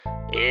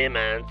Hey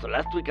man, so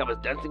last week I was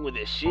dancing with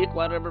this chick,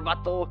 whatever,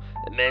 vato,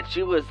 and man,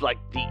 she was like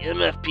the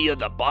MFP of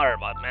the bar,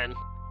 but man,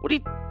 what are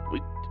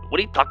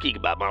you talking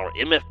about, man?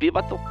 MFP,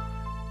 vato?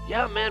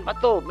 Yeah, man,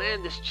 vato,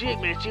 man, this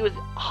chick, man, she was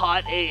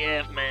hot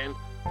AF, man.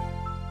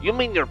 You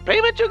mean your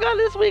payment you got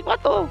this week,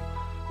 vato?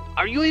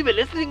 Are you even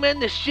listening, man?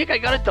 This chick I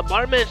got at the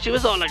bar, man, she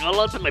was all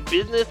up in my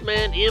business,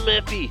 man.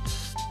 MFP.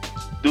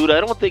 Dude, I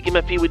don't think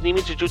MFP would need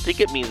me to do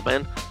ticket means,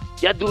 man.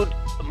 Yeah, dude,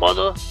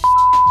 mother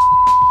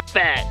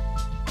fat.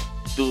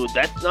 Dude,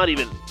 that's not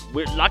even,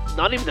 we're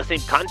not even the same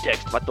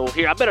context, but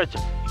here,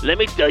 let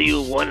me tell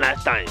you one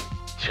last time.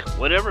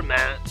 Whatever,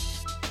 man.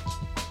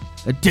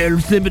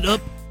 Tariffs limit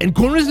up and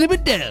corners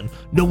limit down.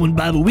 No one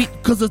buy the wheat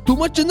cause there's too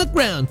much in the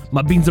ground.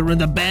 My beans are in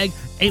the bag,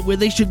 ain't where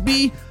they should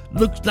be.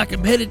 Looks like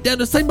I'm headed down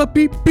to sign my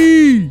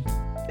PP.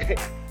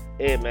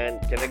 Hey, man,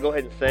 can I go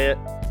ahead and say it?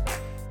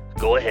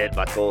 Go ahead,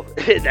 vato.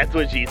 That's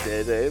what she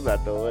said, eh,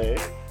 vato,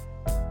 eh?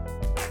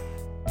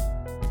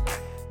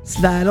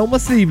 Slide on my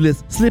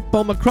sleeveless, slip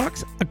on my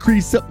Crocs, I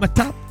crease up my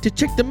top to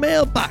check the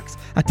mailbox.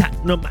 I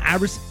tighten up my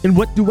iris, and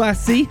what do I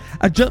see?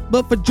 I jump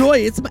up for joy,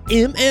 it's my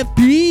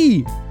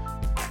MFP.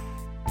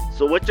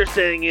 So what you're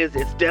saying is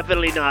it's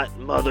definitely not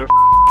mother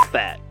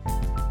fat.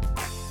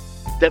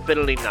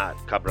 Definitely not,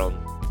 cabron.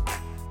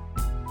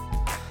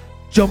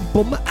 Jump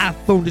on my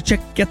iPhone to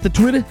check out the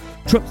Twitter.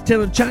 Trump's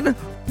telling China,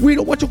 we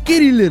don't want your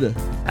kitty litter.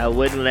 I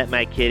wouldn't let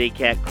my kitty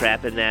cat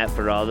crap in that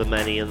for all the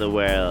money in the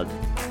world.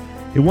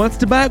 He wants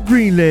to buy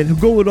Greenland, he'll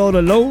go it all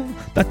alone.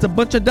 That's a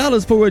bunch of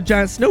dollars for a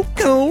giant snow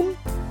cone.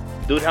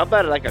 Dude, how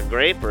about like a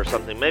grape or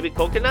something? Maybe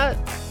coconut?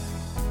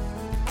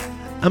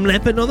 I'm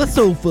lamping on the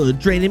sofa,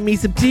 draining me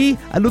some tea.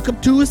 I look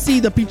up to see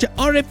the feature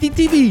RFD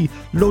TV,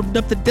 loading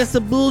up the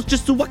decibels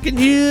just so I can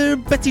hear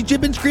Betsy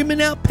Gibbons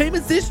screaming out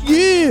payments this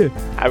year.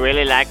 I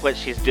really like what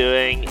she's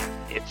doing.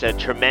 It's a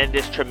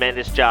tremendous,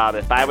 tremendous job.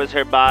 If I was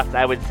her boss,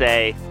 I would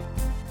say,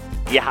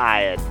 you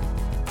hired.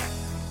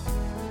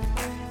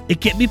 It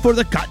can't be for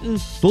the cotton,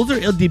 those are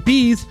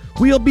LDPs.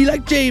 We'll be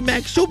like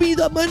J-Mac, show me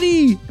the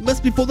money. It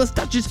must be for the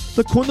starches,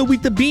 the corn, the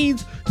wheat, the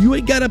beans. You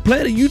ain't got a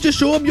platter, you just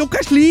show them your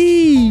cash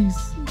leaves.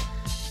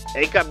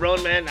 Hey,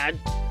 cabron, man,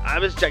 I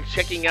was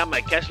checking out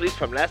my cash leaves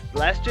from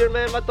last year,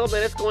 man. Vato,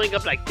 man, it's going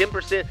up like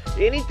 10%.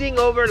 Anything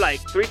over like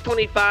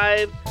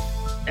 325,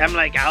 I'm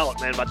like out,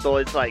 man.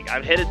 Vato, it's like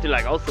I'm headed to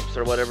like Allsups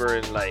or whatever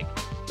and like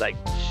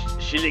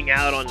shilling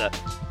out on the.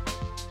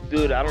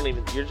 Dude, I don't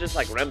even. You're just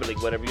like rambling,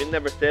 whatever. You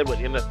never said what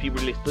MFP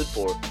really stood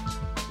for.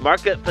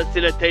 Market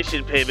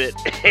facilitation payment.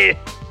 Hey,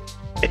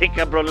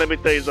 cabron, let me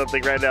tell you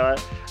something right now.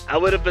 I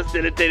would have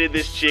facilitated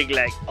this chick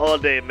like all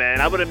day, man.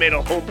 I would have made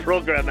a whole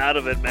program out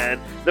of it, man.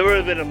 There would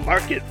have been a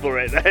market for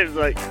it. I was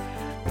like,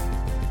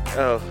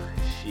 oh,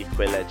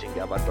 chicuela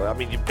chinga vato. I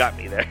mean, you've got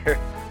me there.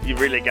 You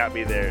really got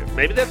me there.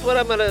 Maybe that's what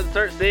I'm gonna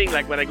start saying,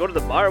 like when I go to the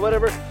bar or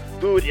whatever.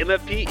 Dude,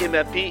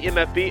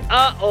 MFP.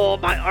 Uh-oh,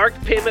 my ARC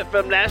payment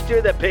from last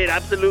year that paid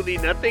absolutely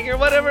nothing or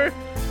whatever.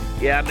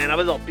 Yeah, man, I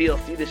was on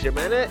PLC this year,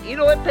 man. You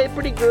know, it paid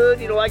pretty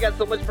good. You know, I got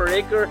so much per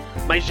acre.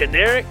 My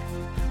generic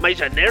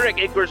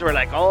acres were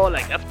like all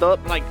like effed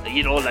up, like,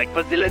 you know, like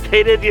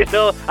facilitated, you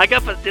know. I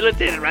got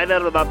facilitated right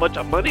out of a bunch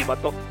of money,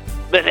 vato.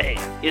 But hey,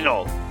 you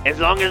know, as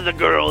long as the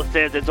girl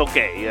says it's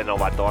okay, you know,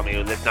 vato. I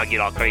mean, let's not get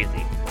all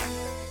crazy.